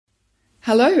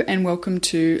Hello and welcome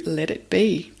to Let It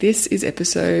Be. This is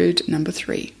episode number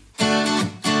 3.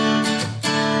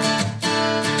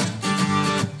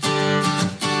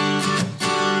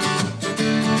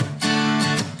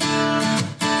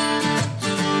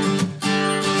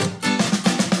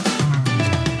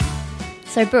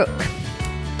 So, Brooke,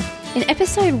 in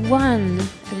episode 1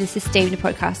 of this esteemed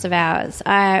podcast of ours,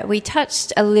 we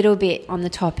touched a little bit on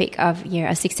the topic of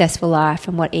a successful life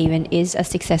and what even is a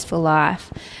successful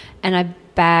life. And I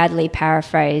badly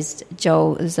paraphrased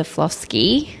Joel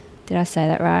Zaflosky. Did I say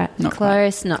that right? Not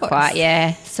Close, quite. not quite,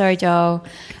 yeah. Sorry, Joel.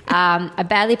 I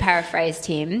badly paraphrased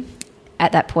him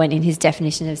at that point in his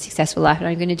definition of successful life, and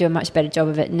I'm going to do a much better job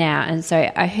of it now. And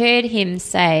so I heard him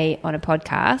say on a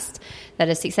podcast that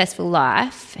a successful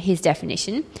life, his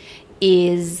definition,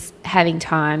 is having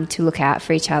time to look out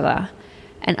for each other.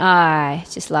 And I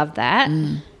just love that.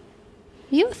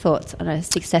 Your thoughts on a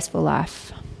successful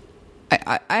life?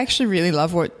 I actually really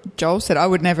love what Joel said. I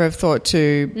would never have thought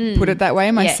to put it that way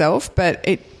myself, but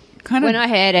it kind of... When I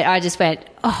heard it, I just went,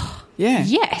 oh, yeah,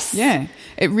 yes. Yeah.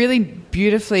 It really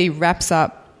beautifully wraps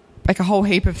up like a whole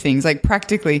heap of things, like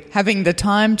practically having the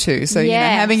time to. So,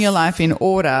 having your life in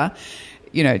order,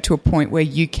 to a point where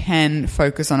you can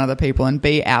focus on other people and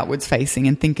be outwards facing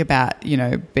and think about,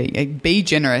 be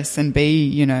generous and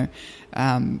be,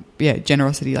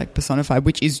 generosity like personified,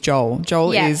 which is Joel.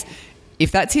 Joel is... If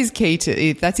that's his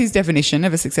if that's his definition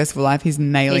of a successful life, he's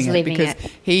nailing it because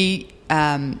he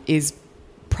is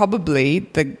probably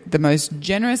the most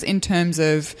generous in terms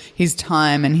of his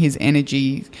time and his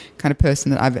energy kind of person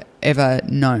that I've ever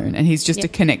known. And he's just a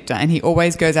connector, and he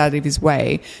always goes out of his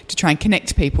way to try and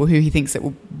connect people who he thinks that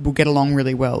will get along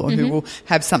really well or who will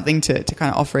have something to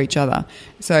kind of offer each other.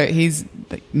 So he's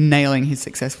like nailing his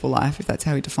successful life, if that's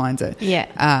how he defines it.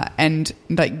 Yeah. And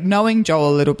like knowing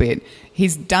Joel a little bit,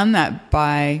 he's done that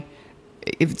by...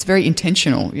 It's very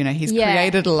intentional, he's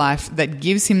created a life that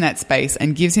gives him that space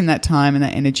and gives him that time and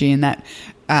that energy and that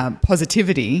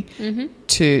positivity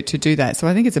to do that. So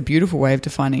I think it's a beautiful way of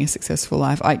defining a successful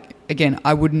life.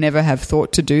 I would never have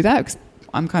thought to do that because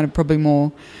I'm kind of probably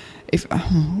more...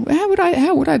 How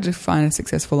would I define a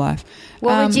successful life?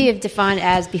 What would you have defined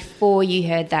as before you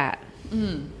heard that?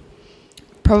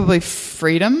 Probably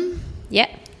freedom.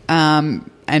 Yeah.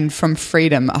 And from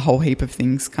freedom, a whole heap of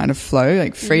things kind of flow.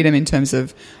 Like freedom in terms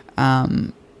of,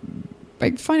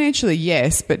 like financially,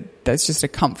 yes, but that's just a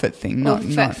comfort thing.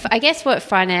 I guess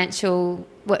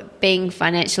what being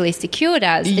financially secure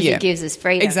does is it gives us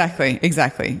freedom. Exactly.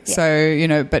 Yeah.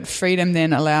 So but freedom then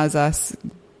would allow us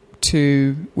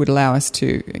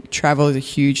to travel is a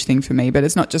huge thing for me. But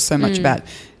it's not just so much about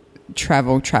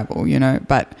travel,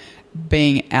 but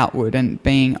being outward and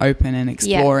being open and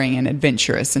exploring and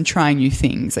adventurous and trying new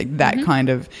things, like that kind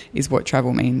of is what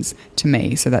travel means to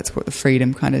me. So that's what the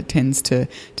freedom kind of tends to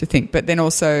think. But then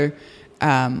also,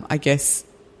 I guess,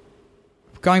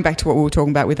 going back to what we were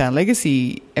talking about with our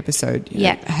legacy episode,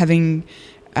 having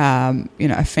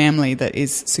a family that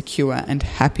is secure and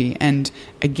happy and,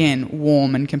 again,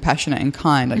 warm and compassionate and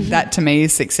kind, like that to me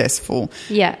is successful.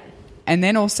 Yeah. And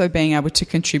then also being able to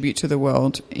contribute to the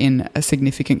world in a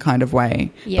significant kind of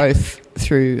way, both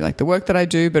through like the work that I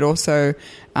do, but also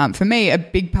for me, a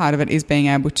big part of it is being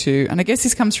able to, and I guess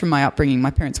this comes from my upbringing.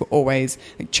 My parents were always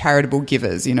like charitable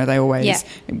givers. We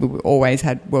always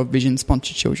had World Vision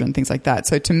sponsored children, things like that.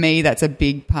 So to me, that's a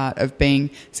big part of being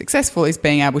successful is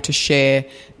being able to share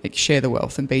the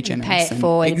wealth and be generous. Pay it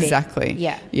forward. Exactly.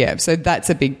 Yeah. So that's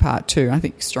a big part too. I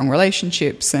think strong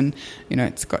relationships and,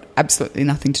 it's got absolutely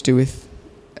nothing to do with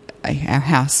our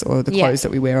house or the clothes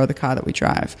that we wear or the car that we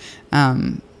drive.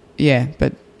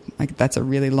 But like that's a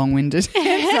really long-winded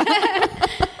answer.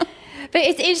 But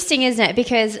it's interesting, isn't it?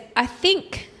 Because I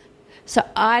think, so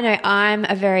I know I'm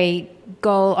a very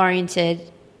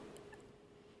goal-oriented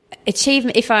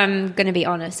achievement. If I'm going to be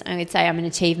honest, I would say I'm an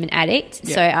achievement addict.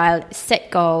 Yeah. So I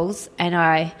set goals and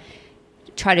I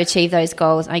try to achieve those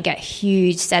goals. I get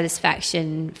huge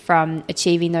satisfaction from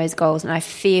achieving those goals, and I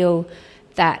feel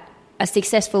that a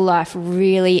successful life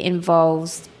really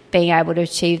involves being able to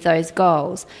achieve those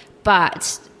goals.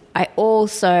 But I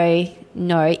also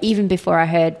know, even before I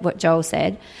heard what Joel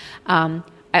said,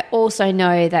 I also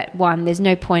know that, one, there's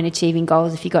no point achieving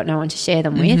goals if you've got no one to share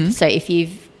them with. So if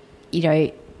you've,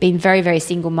 been very, very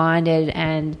single-minded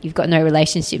and you've got no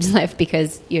relationships left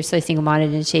because you're so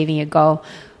single-minded in achieving a goal,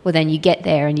 well, then you get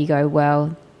there and you go,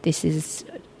 well, this is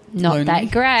not lonely.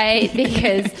 That great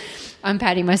because I'm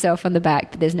patting myself on the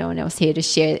back, but there's no one else here to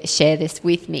share this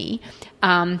with me.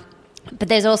 But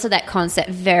there's also that concept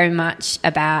very much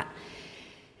about,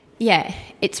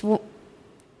 it's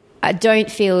I don't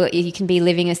feel you can be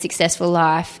living a successful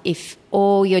life if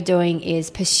all you're doing is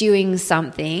pursuing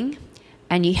something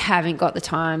and you haven't got the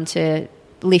time to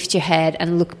lift your head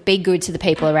and be good to the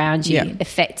people around you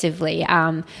effectively.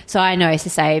 So I know, to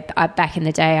say, back in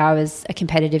the day, I was a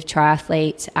competitive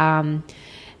triathlete and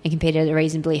competed at a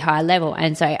reasonably high level.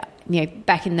 And so,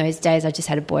 back in those days, I just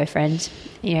had a boyfriend,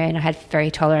 and I had a very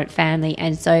tolerant family.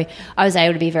 And so I was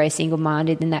able to be very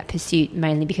single-minded in that pursuit,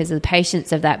 mainly because of the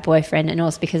patience of that boyfriend and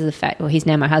also because of the fact, well, he's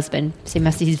now my husband, so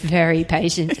he's very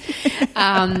patient.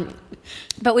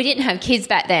 But we didn't have kids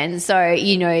back then, so,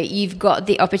 you've got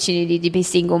the opportunity to be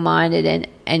single-minded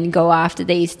and go after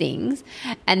these things.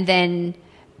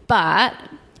 But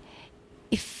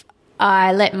if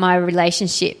I let my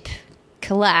relationship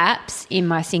collapse in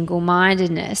my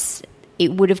single-mindedness,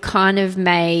 it would have kind of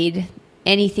made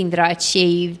anything that I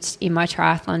achieved in my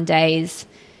triathlon days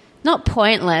not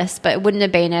pointless, but it wouldn't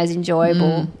have been as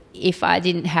enjoyable if I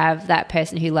didn't have that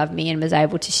person who loved me and was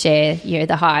able to share,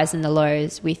 the highs and the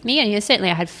lows with me. And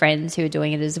certainly I had friends who were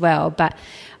doing it as well. But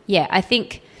yeah, I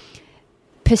think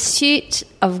pursuit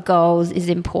of goals is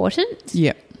important.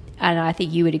 Yeah. And I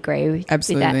think you would agree with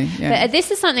Absolutely, that. yeah. But this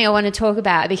is something I want to talk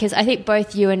about because I think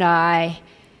both you and I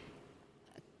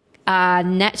are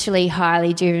naturally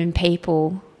highly driven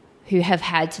people who have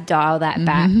had to dial that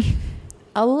back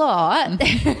a lot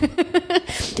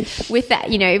with that,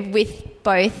 with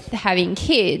both having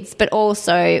kids, but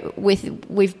also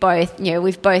we've both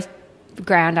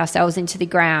ground ourselves into the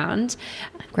ground.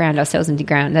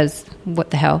 That's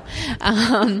what the hell.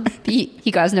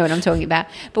 You guys know what I'm talking about.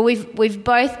 But we've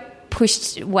both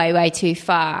pushed way too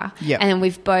far. Yep. And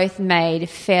we've both made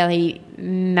fairly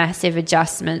massive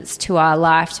adjustments to our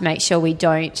life to make sure we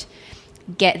don't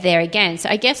get there again. So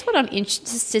I guess what I'm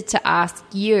interested to ask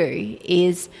you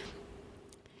is,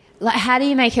 like, how do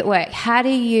you make it work? How do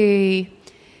you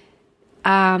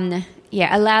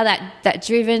allow that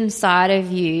driven side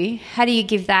of you? How do you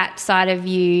give that side of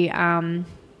you, I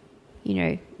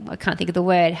can't think of the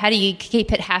word. How do you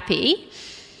keep it happy?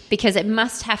 Because it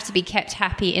must have to be kept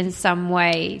happy in some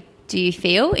way, do you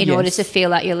feel, in order to feel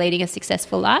like you're leading a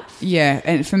successful life? Yeah,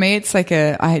 and for me it's like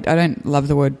I don't love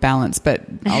the word balance, but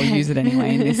I'll use it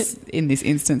anyway in this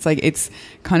instance. Like, it's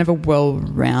kind of a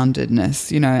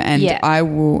well-roundedness, and I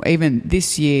will, even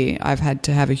this year I've had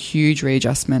to have a huge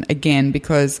readjustment again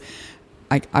because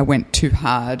I went too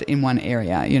hard in one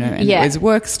area, and it was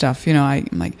work stuff, I'm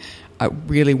like, I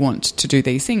really want to do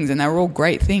these things, and they were all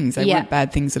great things. They weren't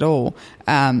bad things at all.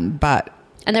 But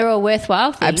and they're all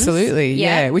worthwhile things. Absolutely,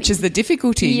 yeah. Which is the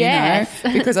difficulty,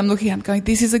 because I'm going,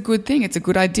 this is a good thing. It's a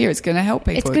good idea. It's going to help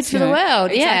people. It's good for the world,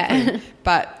 exactly.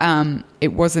 But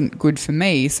it wasn't good for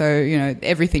me. So,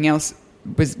 everything else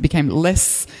became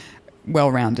less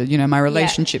well-rounded. My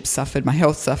relationships suffered, my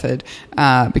health suffered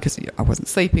because I wasn't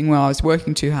sleeping well. I was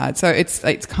working too hard. So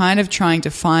it's kind of trying to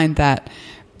find that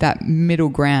middle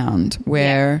ground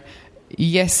where,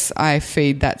 yes, I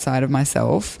feed that side of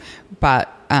myself,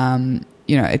 but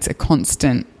it's a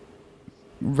constant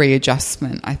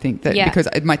readjustment. I think that because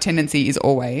my tendency is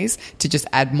always to just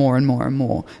add more and more and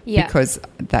more because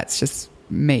that's just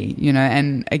me,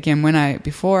 and again,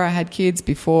 before I had kids,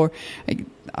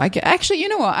 I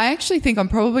actually think I'm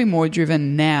probably more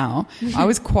driven now. I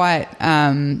was quite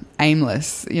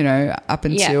aimless, up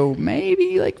until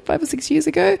maybe like 5 or 6 years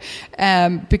ago,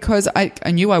 because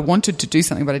I knew I wanted to do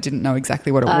something, but I didn't know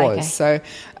exactly what it was. Okay. So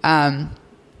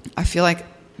I feel like,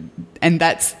 and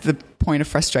that's the point of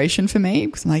frustration for me,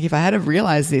 because I'm like, if I had have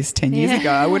realised this 10 years ago,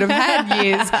 I would have had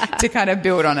years to kind of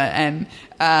build on it. And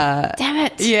damn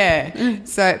it. Yeah.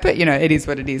 So, but it is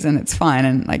what it is, and it's fine.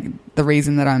 And like, the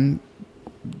reason that I'm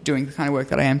doing the kind of work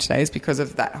that I am today is because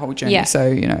of that whole journey. Yeah.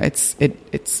 So,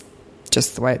 it's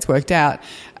just the way it's worked out.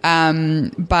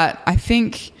 But I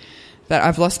think that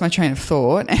I've lost my train of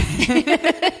thought. Well,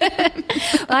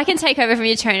 I can take over from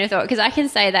your train of thought, because I can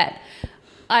say that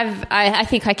I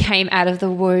think I came out of the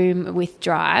womb with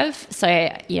drive. So,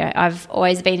 I've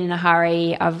always been in a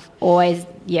hurry. I've always,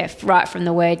 right from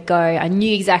the word go, I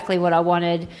knew exactly what I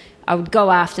wanted. I would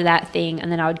go after that thing, and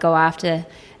then I would go after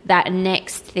that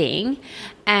next thing.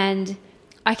 And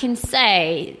I can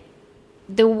say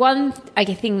the one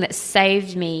thing that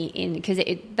saved me because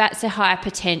that's a higher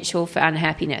potential for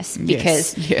unhappiness,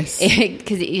 because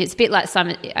it's a bit like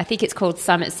I think it's called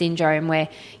summit syndrome, where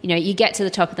you get to the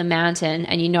top of the mountain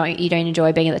and you don't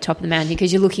enjoy being at the top of the mountain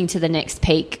because you're looking to the next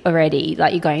peak already,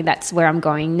 like you're going, that's where I'm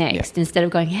going next, instead of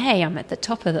going, hey, I'm at the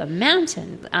top of the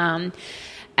mountain.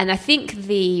 And I think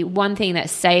the one thing that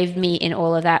saved me in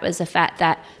all of that was the fact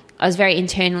that I was very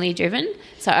internally driven.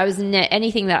 So I was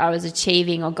anything that I was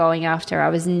achieving or going after, I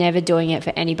was never doing it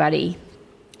for anybody.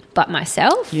 but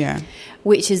myself. Yeah.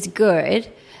 Which is good,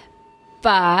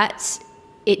 but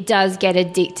it does get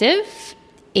addictive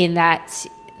in that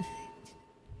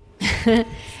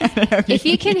if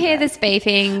you can hear this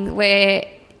beeping where,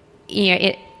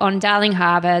 on Darling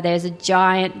Harbour, there's a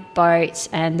giant boat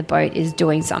and the boat is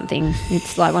doing something.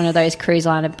 It's like one of those cruise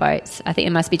liner boats. I think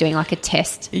it must be doing like a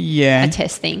test. Yeah. A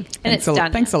test thing. And it's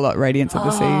done. Thanks a lot, Radiance of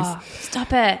the Seas.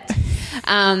 Stop it.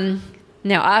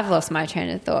 No, I've lost my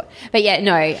train of thought. But yeah,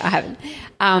 no, I haven't.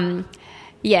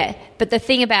 But the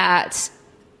thing about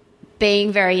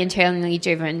being very internally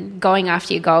driven, going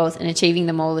after your goals and achieving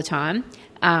them all the time,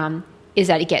 is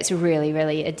that it gets really,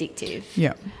 really addictive.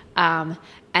 Yeah.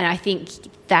 And I think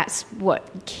that's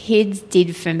what kids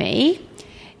did for me,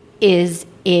 is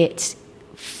it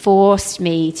forced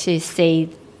me to see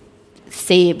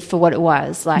it for what it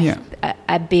was, like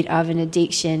a bit of an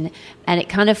addiction. And it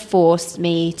kind of forced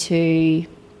me to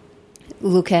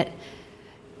look at,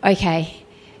 okay,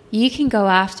 you can go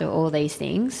after all these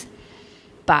things,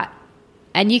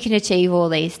 and you can achieve all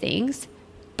these things,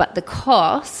 but the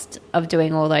cost of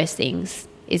doing all those things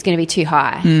is going to be too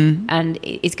high, and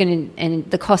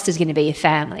the cost is going to be your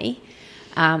family,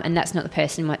 and that's not the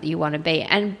person that you want to be.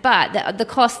 But the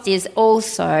cost is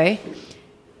also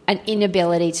an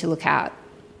inability to look out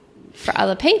for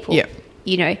other people. Yeah.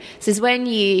 So it's when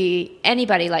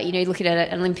anybody looking at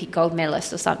an Olympic gold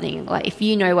medalist or something, like if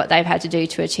you know what they've had to do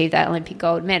to achieve that Olympic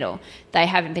gold medal, they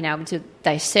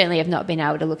certainly have not been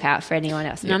able to look out for anyone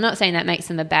else. And I'm not saying that makes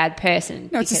them a bad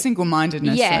person. No, it's a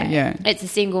single-mindedness. Yeah, it's a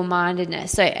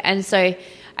single-mindedness. So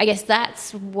I guess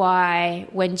that's why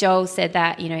when Joel said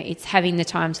that, it's having the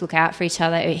time to look out for each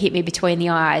other, it hit me between the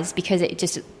eyes, because it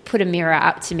just put a mirror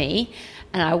up to me.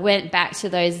 And I went back to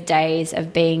those days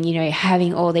of being,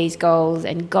 having all these goals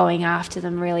and going after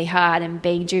them really hard and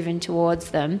being driven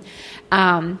towards them,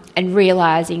 and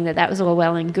realising that was all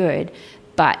well and good.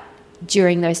 But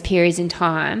during those periods in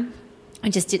time, I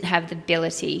just didn't have the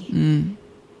ability.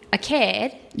 I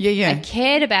cared. Yeah. I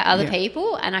cared about other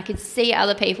people, and I could see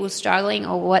other people struggling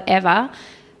or whatever,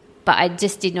 but I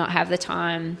just did not have the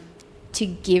time to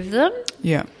give them.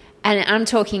 Yeah. And I'm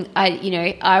talking,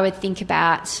 I would think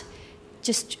about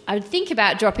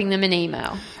dropping them an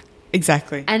email.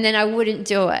 Exactly. And then I wouldn't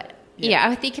do it. Yeah, I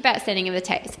would think about sending them a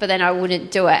text, but then I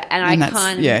wouldn't do it. And I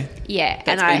kind of... Yeah.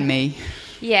 That's been me.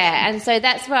 Yeah, and so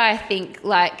that's why I think,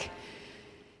 like,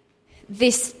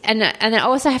 this... And then I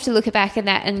also have to look back at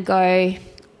that and go,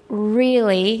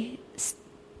 really,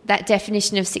 that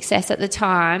definition of success at the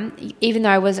time, even though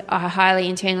I was highly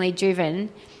internally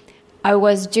driven, I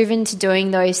was driven to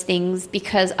doing those things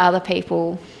because other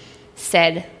people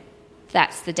said...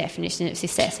 That's the definition of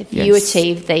success. If you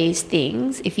achieve these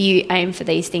things, if you aim for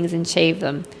these things and achieve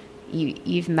them,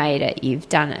 you've made it, you've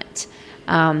done it.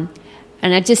 And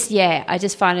I just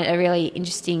find it a really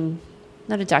interesting,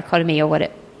 not a dichotomy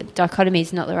dichotomy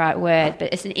is not the right word,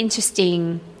 but it's an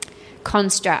interesting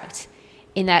construct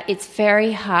in that it's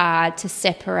very hard to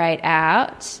separate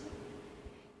out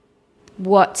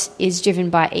what is driven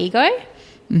by ego,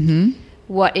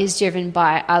 what is driven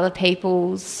by other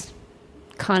people's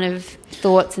kind of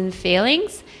thoughts and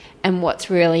feelings, and what's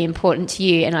really important to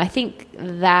you. And I think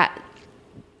that,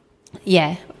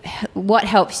 what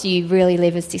helps you really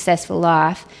live a successful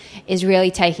life is really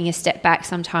taking a step back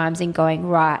sometimes and going,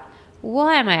 right,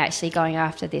 why am I actually going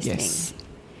after this thing?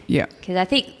 Yeah. Because I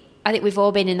think we've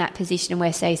all been in that position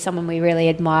where, say, someone we really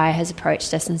admire has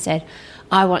approached us and said,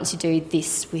 I want to do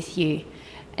this with you.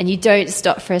 And you don't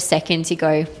stop for a second to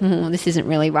go, this isn't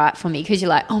really right for me, because you're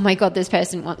like, oh, my God, this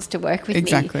person wants to work with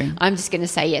me. I'm just going to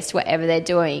say yes to whatever they're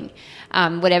doing,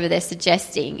 whatever they're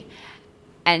suggesting.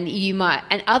 And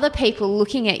and other people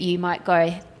looking at you might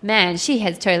go, man, she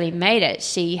has totally made it.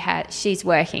 She's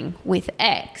working with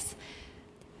X.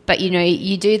 But,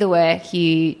 you do the work,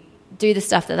 you do the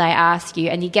stuff that they ask you,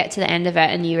 and you get to the end of it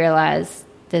and you realise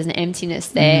there's an emptiness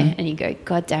there, and you go,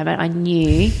 God damn it,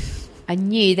 I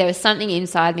knew there was something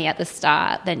inside me at the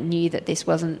start that knew that this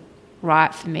wasn't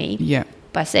right for me. Yeah.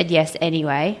 But I said yes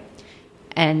anyway.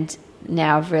 And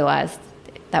now I've realised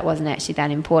that wasn't actually that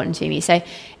important to me. So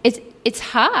it's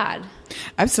hard.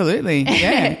 Absolutely.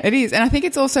 Yeah, it is. And I think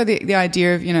it's also the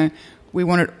idea of, we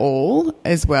want it all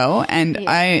as well. And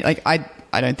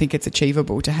I don't think it's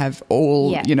achievable to have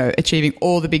all, achieving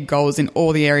all the big goals in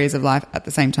all the areas of life at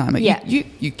the same time.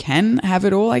 You can have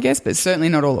it all, I guess, but certainly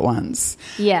not all at once.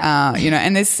 Yeah.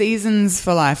 And there's seasons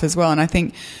for life as well. And I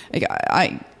think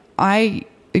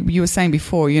you were saying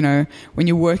before, when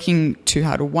you're working too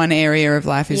hard or one area of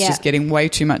life is just getting way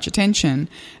too much attention,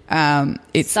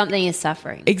 something is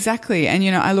suffering. Exactly.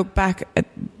 And, I look back at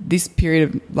this period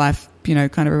of life, you know,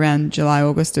 kind of around July,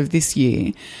 August of this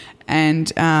year. And,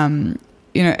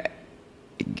 you know,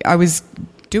 I was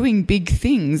doing big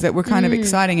things that were kind of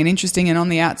exciting and interesting and on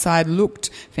the outside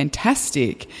looked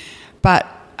fantastic, but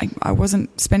I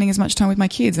wasn't spending as much time with my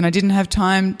kids, and I didn't have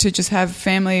time to just have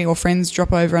family or friends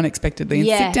drop over unexpectedly and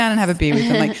sit down and have a beer with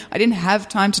them. Like, I didn't have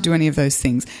time to do any of those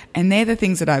things, and they're the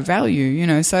things that I value, you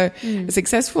know. So a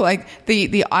successful, like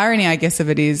the irony, I guess, of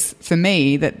it is for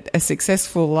me that a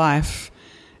successful life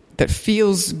that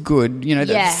feels good, you know,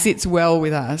 that sits well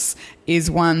with us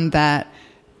is one that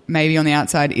maybe on the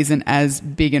outside isn't as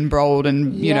big and bold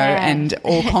and, you know, and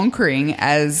all conquering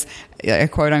as a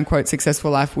quote unquote successful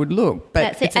life would look.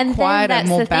 But it's a quieter,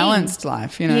 more balanced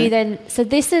life, you know. So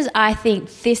I think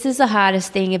this is the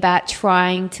hardest thing about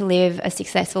trying to live a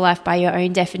successful life by your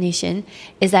own definition,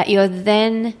 is that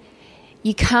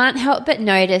you can't help but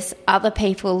notice other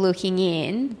people looking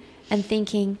in and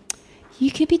thinking, you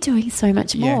could be doing so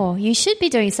much more. You should be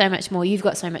doing so much more. You've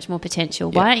got so much more potential.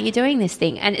 Why aren't you doing this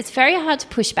thing? And it's very hard to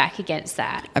push back against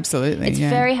that. Absolutely. It's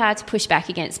very hard to push back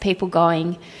against people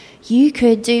going, you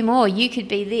could do more. You could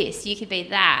be this. You could be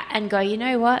that. And go, you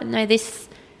know what? No, this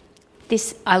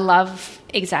I love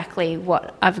exactly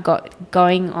what I've got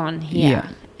going on here. Yeah.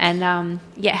 And,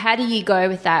 how do you go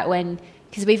with that when,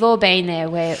 because we've all been there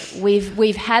where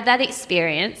we've had that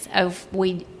experience of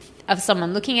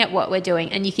someone looking at what we're doing,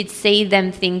 and you could see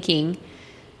them thinking,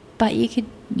 but you could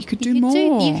do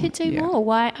more. You could do more.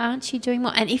 Why aren't you doing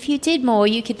more? And if you did more,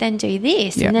 you could then do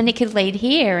this, and then it could lead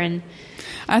here. And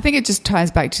I think it just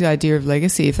ties back to the idea of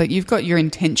legacy. If like you've got your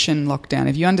intention locked down,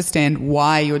 if you understand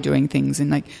why you're doing things and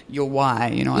like your why,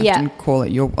 you know, I often call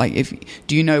it your, like,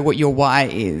 do you know what your why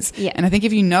is? Yeah. And I think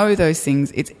if you know those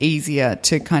things, it's easier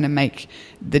to kind of make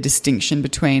the distinction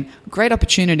between great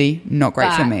opportunity, not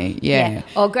great for me. Yeah.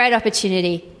 Or great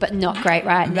opportunity, but not great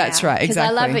right now. That's right. Exactly.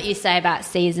 Because I love what you say about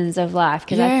seasons of life,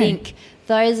 because I think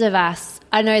those of us,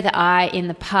 I know that I, in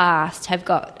the past, have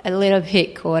got a little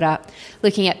bit caught up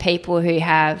looking at people who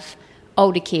have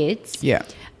older kids,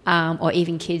 or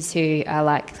even kids who are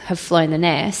like have flown the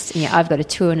nest. And I've got a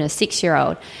 2 and a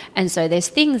 6-year-old, and so there's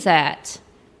things that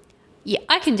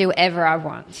I can do whatever I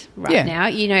want now.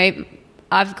 You know,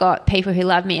 I've got people who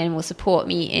love me and will support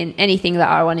me in anything that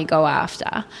I want to go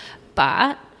after,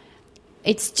 but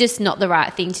it's just not the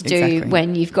right thing to do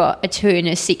when you've got a 2 and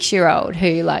a 6-year-old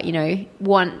who, like, you know,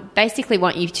 basically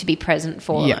want you to be present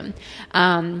for them.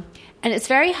 And it's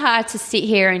very hard to sit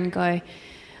here and go,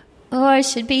 oh, I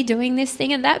should be doing this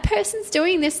thing and that person's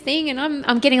doing this thing and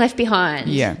I'm getting left behind.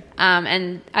 Yeah.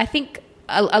 And I think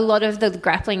a lot of the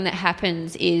grappling that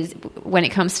happens is when it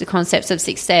comes to concepts of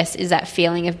success is that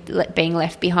feeling of being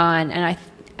left behind. And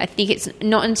I think it's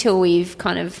not until we've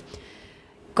kind of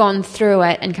gone through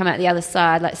it and come out the other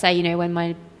side, like say, you know, when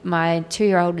my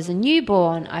 2-year-old was a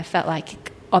newborn, I felt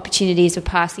like opportunities were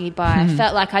passing me by. I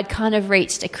felt like I'd kind of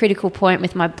reached a critical point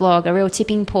with my blog, a real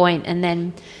tipping point, and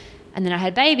then I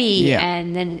had a baby,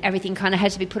 and then everything kind of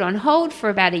had to be put on hold for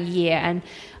about a year, and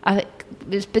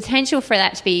there's potential for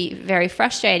that to be very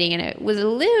frustrating, and it was a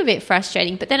little bit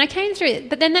frustrating, but then I came through it.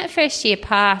 But then that first year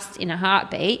passed in a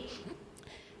heartbeat,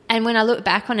 and when I look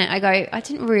back on it, I go, I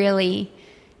didn't really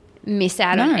miss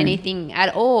out on anything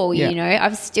at all. You know,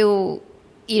 I've still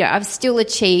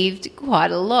achieved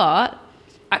quite a lot.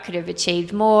 I could have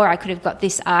achieved more. I could have got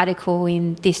this article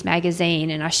in this magazine,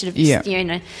 and I should have, you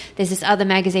know, there's this other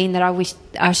magazine that I wish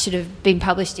I should have been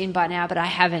published in by now, but I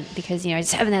haven't because, you know, I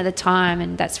just haven't had the time,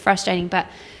 and that's frustrating. But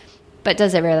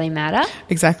does it really matter?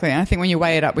 Exactly. And I think when you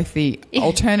weigh it up with the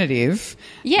alternative,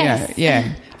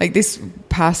 like this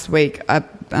past week, I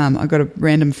got a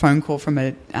random phone call from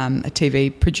a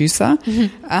TV producer,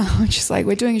 which is like,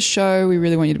 we're doing a show, we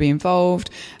really want you to be involved.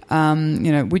 You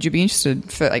know, would you be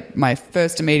interested? For like, my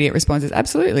first immediate response is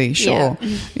absolutely, sure.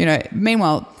 You know,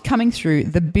 meanwhile, coming through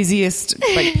the busiest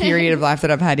like period of life that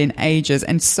I've had in ages,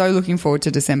 and so looking forward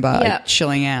to December, like,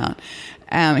 chilling out.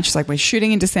 And she's like, we're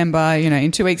shooting in December, you know,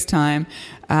 in 2 weeks' time.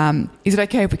 Is it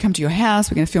okay if we come to your house?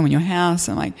 We're going to film in your house.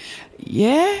 I'm like,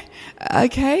 yeah,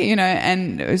 okay, you know.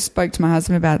 And I spoke to my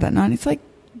husband about it that night. And it's like,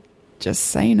 just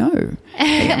say no.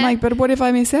 I'm like, but what if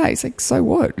I miss out? He's like, so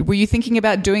what? Were you thinking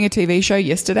about doing a TV show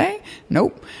yesterday?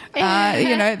 Nope.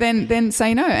 You know, then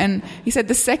say no. And he said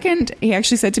he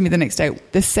actually said to me the next day,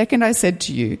 the second I said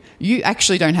to you, you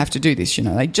actually don't have to do this, you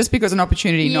know, like just because an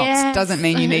opportunity knocks doesn't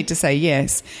mean you need to say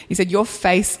yes. He said, your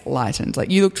face lightened. Like,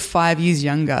 you looked 5 years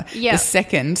younger the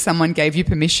second someone gave you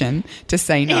permission to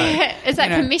say no. It's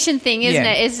that permission thing, isn't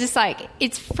it? It's just like,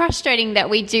 it's frustrating that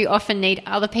we do often need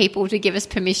other people to give us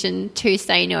permission to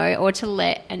say no or to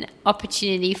let an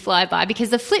opportunity fly by. Because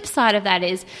the flip side of that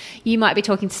is you might be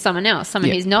talking to someone else,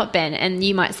 someone who's not Ben, and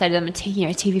you might say to them,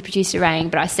 TV producer rang,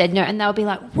 but I said no, and they'll be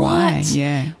like, what? Why?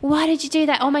 Yeah. Why did you do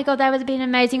that? Oh my God, that would have been an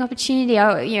amazing opportunity.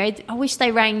 I wish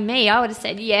they rang me. I would have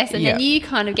said yes. And then you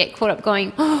kind of get caught up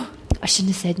going, oh, I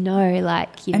shouldn't have said no.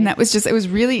 And that was it was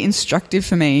really instructive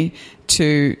for me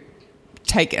to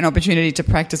take an opportunity to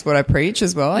practice what I preach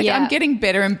as well. I'm getting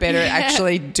better and better at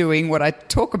actually doing what I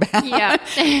talk about. Yeah.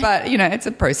 But, it's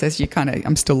a process.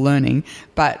 I'm still learning.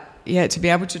 But, to be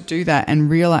able to do that and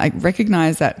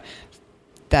recognize that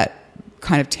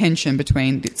kind of tension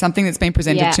between something that's been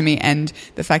presented to me and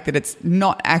the fact that it's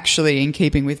not actually in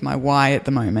keeping with my why at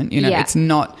the moment.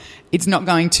 It's not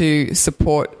going to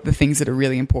support the things that are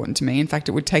really important to me. In fact,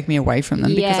 it would take me away from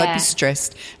them because I'd be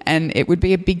stressed and it would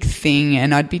be a big thing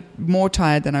and I'd be more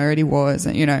tired than I already was,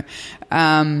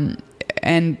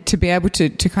 and to be able to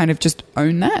kind of just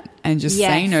own that and just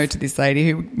say no to this lady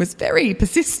who was very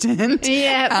persistent,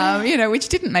 which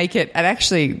didn't make it. It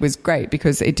actually was great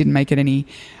because it didn't make it any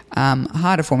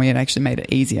harder for me. It actually made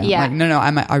it easier. Yeah. Like, no,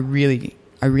 I really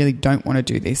don't want to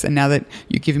do this. And now that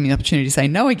you're giving me the opportunity to say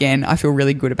no again, I feel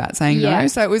really good about saying no.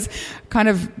 So it was kind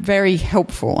of very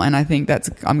helpful. And I think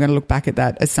I'm going to look back at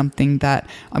that as something that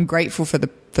I'm grateful for the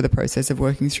process of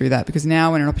working through that, because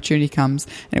now when an opportunity comes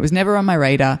and it was never on my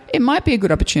radar, it might be a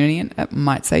good opportunity and I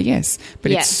might say yes,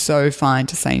 but it's so fine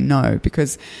to say no,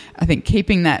 because I think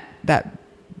keeping that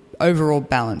overall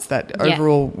balance, that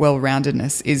overall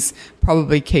well-roundedness is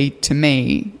probably key to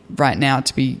me right now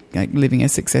to be living a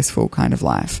successful kind of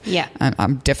life. Yeah.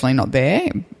 I'm definitely not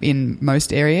there in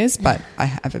most areas, but I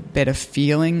have a better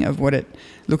feeling of what it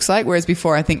looks like. Whereas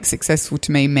before, I think successful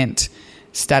to me meant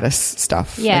status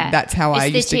stuff. Yeah. That's how I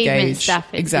used to gauge. Stuff.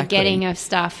 It's exactly. the getting of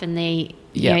stuff and the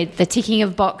the ticking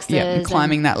of boxes. Yeah, and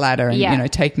climbing that ladder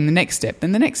and, taking the next step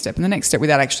and the next step and the next step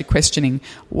without actually questioning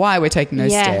why we're taking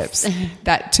those steps.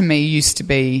 That to me used to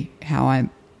be how I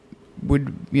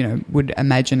would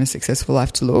imagine a successful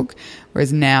life to look.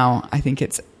 Whereas now I think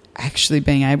it's actually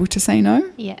being able to say no.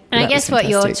 Yeah. And I guess what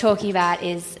you're talking about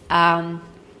is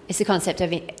it's the concept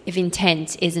of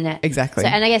intent, isn't it? Exactly. So,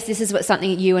 and I guess this is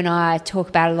something you and I talk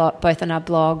about a lot, both on our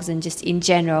blogs and just in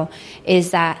general,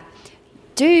 is that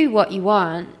do what you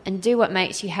want and do what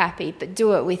makes you happy, but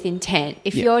do it with intent.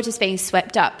 If you're just being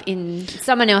swept up in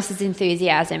someone else's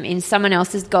enthusiasm, in someone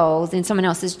else's goals, in someone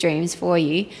else's dreams for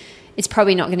you, it's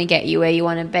probably not going to get you where you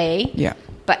want to be. Yeah.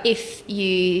 But if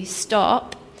you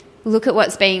stop, look at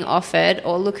what's being offered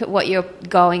or look at what you're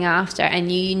going after,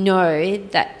 and you know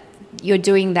that you're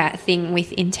doing that thing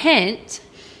with intent,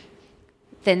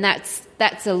 then that's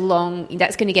going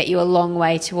to get you a long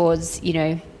way towards,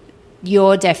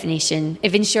 your definition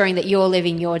of ensuring that you're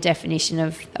living your definition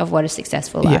of what a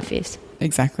successful life is.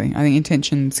 Exactly. I think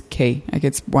intention's key. Like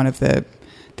it's one of the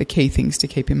key things to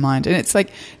keep in mind. And it's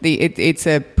like it's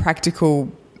a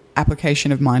practical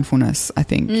application of mindfulness, I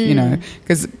think,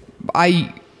 because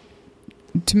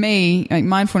to me,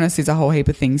 mindfulness is a whole heap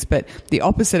of things, but the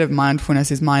opposite of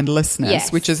mindfulness is mindlessness,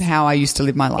 which is how I used to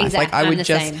live my life. Exactly. Like I would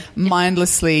just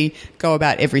mindlessly go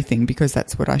about everything because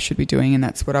that's what I should be doing and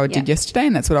that's what I did yesterday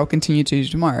and that's what I'll continue to do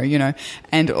tomorrow,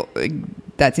 and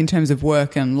that's in terms of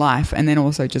work and life, and then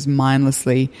also just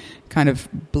mindlessly kind of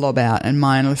blob out and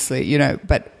mindlessly,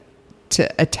 but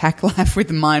to attack life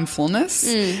with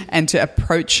mindfulness and to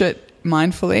approach it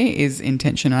mindfully is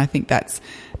intention. And I think that's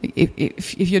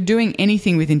if you're doing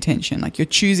anything with intention, like you're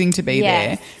choosing to be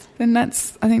there, then I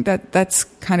think that's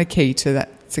kind of key to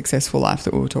that successful life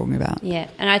that we were talking about. Yeah,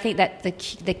 and I think that the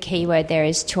key word there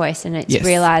is choice, and it's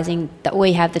realising that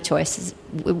we have the choices.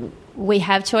 We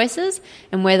have choices,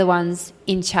 and we're the ones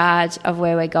in charge of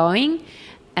where we're going,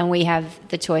 and we have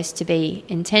the choice to be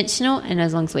intentional, and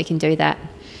as long as we can do that,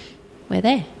 we're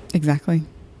there. Exactly.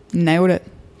 Nailed it.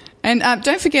 And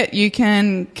don't forget, you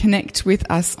can connect with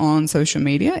us on social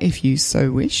media if you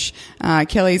so wish.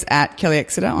 Kelly's at Kelly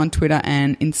Exeter on Twitter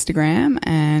and Instagram,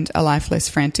 and A Life Less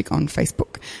Frantic on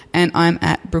Facebook. And I'm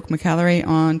at Brooke McAlary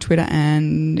on Twitter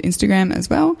and Instagram as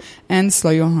well, and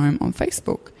Slow Your Home on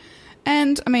Facebook.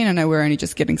 And, I know we're only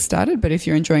just getting started, but if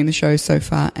you're enjoying the show so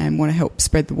far and want to help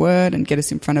spread the word and get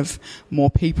us in front of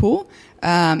more people,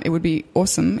 it would be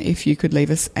awesome if you could leave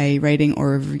us a rating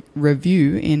or a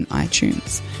review in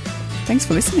iTunes. Thanks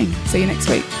for listening. See you next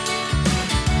week.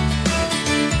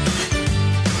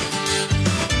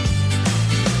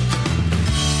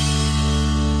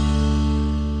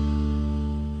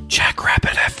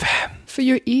 Jackrabbit FM. For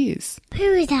your ears. Who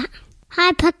is that?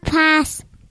 Hi, Podcast.